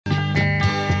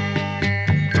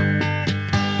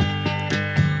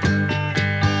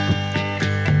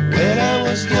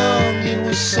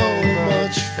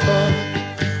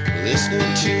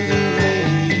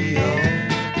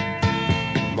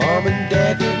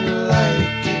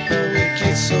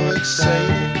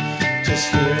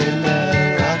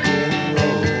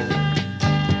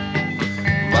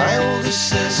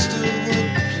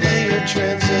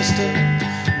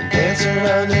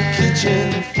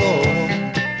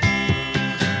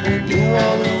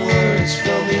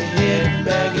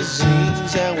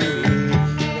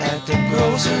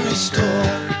store,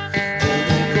 and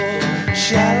they go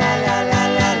sha la la la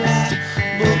la la,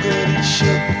 boogity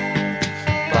shook,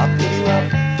 boppity wop,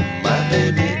 my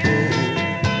baby boo,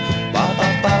 bop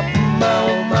bop bop, mow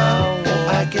mow,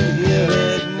 oh I can hear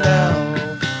it now,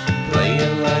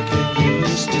 playing like it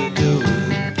used to do.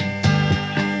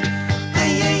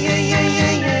 Hey hey hey hey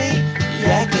hey hey,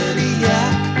 yakety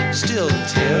yak, still